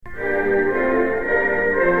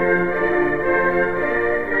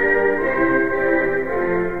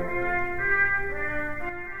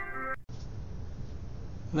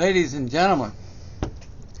Ladies and gentlemen,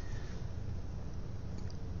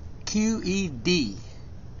 QED.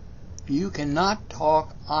 You cannot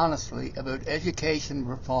talk honestly about education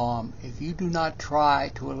reform if you do not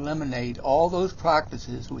try to eliminate all those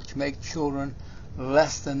practices which make children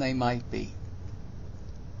less than they might be.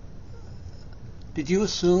 Did you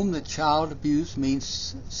assume that child abuse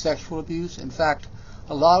means sexual abuse? In fact,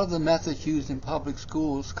 a lot of the methods used in public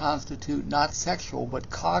schools constitute not sexual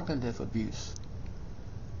but cognitive abuse.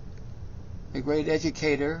 The great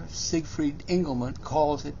educator Siegfried Engelmann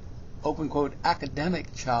calls it, open quote,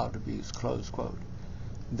 academic child abuse, close quote.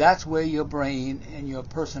 That's where your brain and your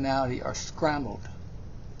personality are scrambled.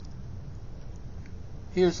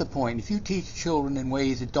 Here's the point. If you teach children in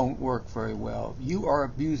ways that don't work very well, you are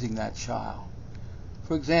abusing that child.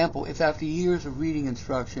 For example, if after years of reading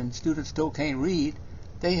instruction students still can't read,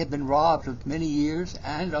 they have been robbed of many years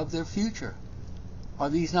and of their future. Are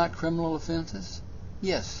these not criminal offenses?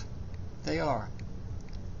 Yes, they are.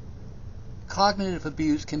 Cognitive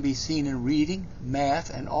abuse can be seen in reading,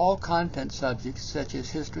 math, and all content subjects such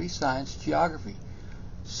as history, science, geography.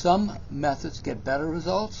 Some methods get better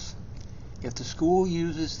results. If the school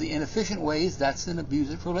uses the inefficient ways, that's an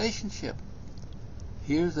abusive relationship.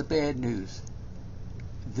 Here's the bad news.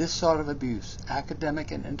 This sort of abuse,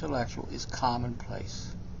 academic and intellectual, is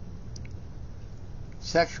commonplace.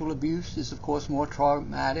 Sexual abuse is, of course, more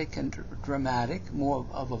traumatic and dramatic, more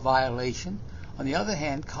of a violation. On the other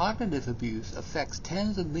hand, cognitive abuse affects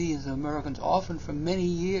tens of millions of Americans, often for many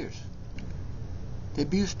years. The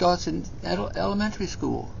abuse starts in elementary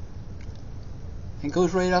school and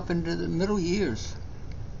goes right up into the middle years.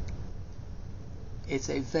 It's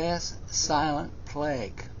a vast, silent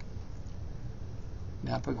plague.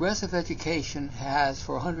 Now, progressive education has,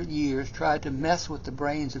 for 100 years, tried to mess with the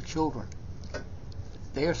brains of children.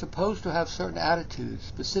 They are supposed to have certain attitudes,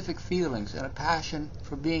 specific feelings, and a passion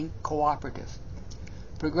for being cooperative.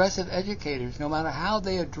 Progressive educators, no matter how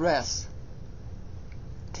they address,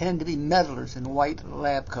 tend to be meddlers in white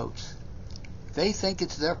lab coats. They think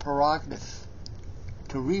it's their prerogative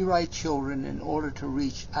to rewrite children in order to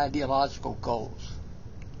reach ideological goals.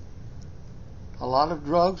 A lot of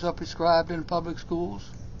drugs are prescribed in public schools.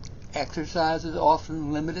 Exercise is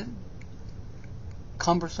often limited.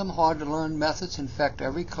 Cumbersome, hard-to-learn methods infect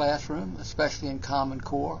every classroom, especially in Common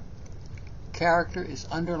Core. Character is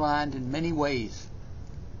underlined in many ways.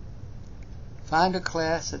 Find a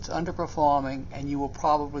class that's underperforming, and you will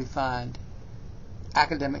probably find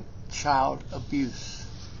academic child abuse.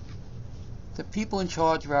 The people in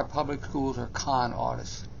charge of our public schools are con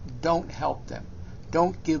artists. Don't help them.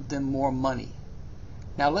 Don't give them more money.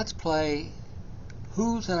 Now let's play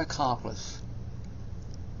Who's an Accomplice?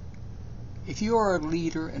 If you are a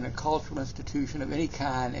leader in a cultural institution of any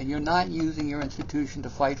kind and you're not using your institution to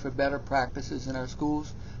fight for better practices in our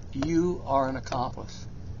schools, you are an accomplice.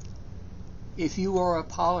 If you are a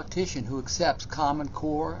politician who accepts Common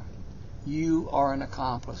Core, you are an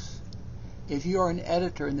accomplice. If you are an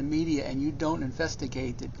editor in the media and you don't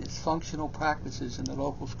investigate the dysfunctional practices in the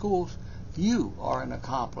local schools, you are an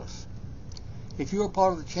accomplice. If you are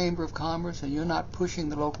part of the Chamber of Commerce and you're not pushing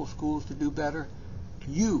the local schools to do better,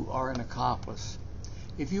 you are an accomplice.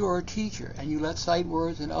 If you are a teacher and you let sight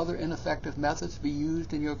words and other ineffective methods be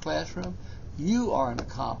used in your classroom, you are an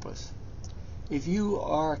accomplice. If you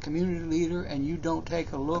are a community leader and you don't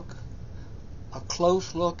take a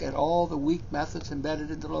close look at all the weak methods embedded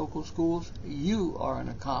in the local schools, you are an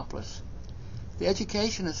accomplice. The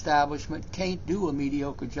education establishment can't do a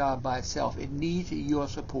mediocre job by itself. It needs your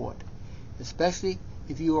support, especially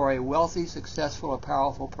if you are a wealthy, successful, or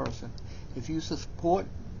powerful person. If you support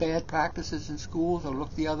bad practices in schools or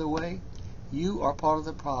look the other way, you are part of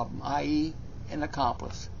the problem, i.e., an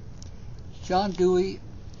accomplice. John Dewey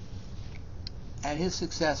and his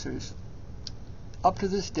successors, up to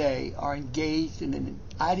this day, are engaged in an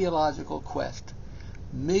ideological quest.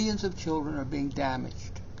 Millions of children are being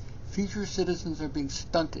damaged. Future citizens are being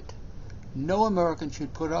stunted. No American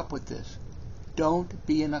should put up with this. Don't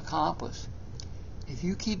be an accomplice. If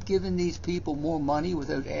you keep giving these people more money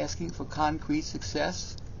without asking for concrete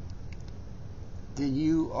success, then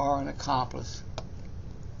you are an accomplice.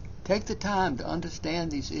 Take the time to understand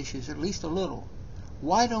these issues at least a little.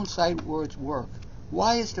 Why don't sight words work?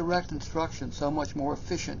 Why is direct instruction so much more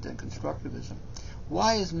efficient than constructivism?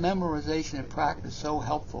 Why is memorization and practice so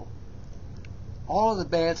helpful? All of the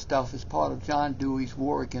bad stuff is part of John Dewey's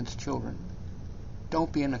war against children.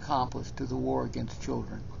 Don't be an accomplice to the war against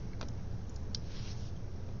children.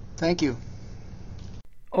 Thank you.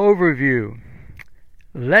 Overview.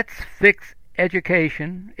 Let's Fix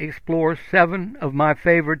Education explores 7 of my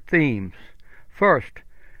favorite themes. First,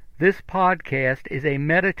 This podcast is a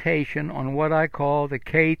meditation on what I call the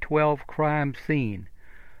K-12 crime scene.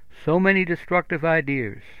 So many destructive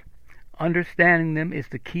ideas. Understanding them is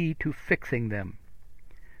the key to fixing them.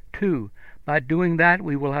 2. By doing that,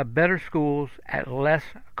 we will have better schools at less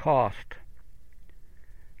cost.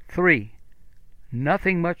 3.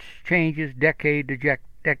 Nothing much changes decade to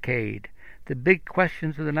decade. The big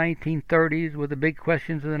questions of the 1930s were the big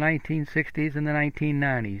questions of the 1960s and the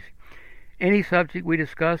 1990s. Any subject we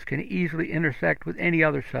discuss can easily intersect with any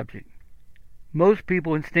other subject. Most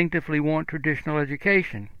people instinctively want traditional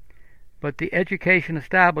education, but the education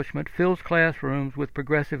establishment fills classrooms with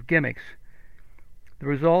progressive gimmicks. The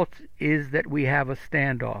result is that we have a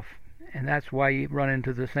standoff, and that's why you run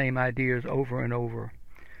into the same ideas over and over.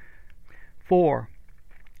 4.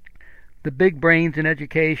 The big brains in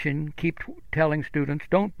education keep telling students,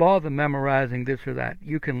 don't bother memorizing this or that.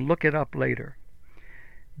 You can look it up later.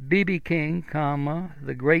 B.B. King,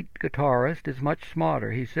 the great guitarist, is much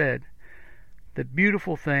smarter. He said, the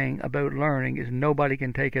beautiful thing about learning is nobody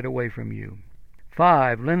can take it away from you.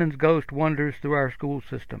 5. Lenin's ghost wanders through our school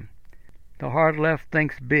system. The hard left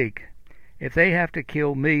thinks big. If they have to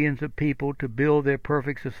kill millions of people to build their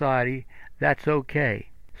perfect society, that's okay.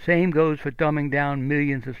 Same goes for dumbing down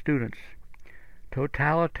millions of students.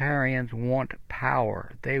 Totalitarians want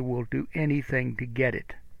power. They will do anything to get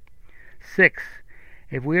it. 6.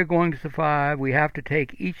 If we are going to survive, we have to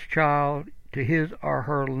take each child to his or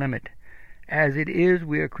her limit. As it is,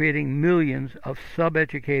 we are creating millions of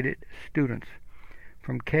sub-educated students,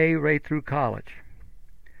 from K right through college.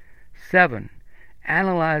 7.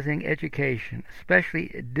 Analyzing education, especially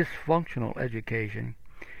dysfunctional education,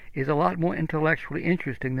 is a lot more intellectually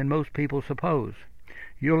interesting than most people suppose.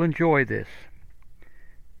 You'll enjoy this.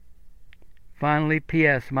 Finally,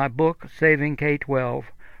 P.S. My book, Saving K-12,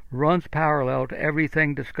 runs parallel to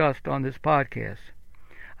everything discussed on this podcast.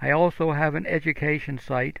 I also have an education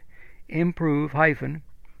site,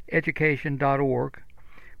 improve-education.org,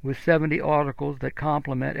 with 70 articles that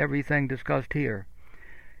complement everything discussed here.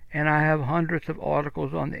 And I have hundreds of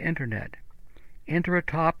articles on the Internet. Enter a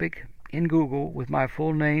topic in Google with my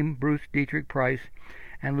full name, Bruce Dietrich Price,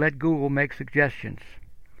 and let Google make suggestions.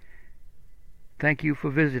 Thank you for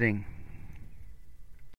visiting.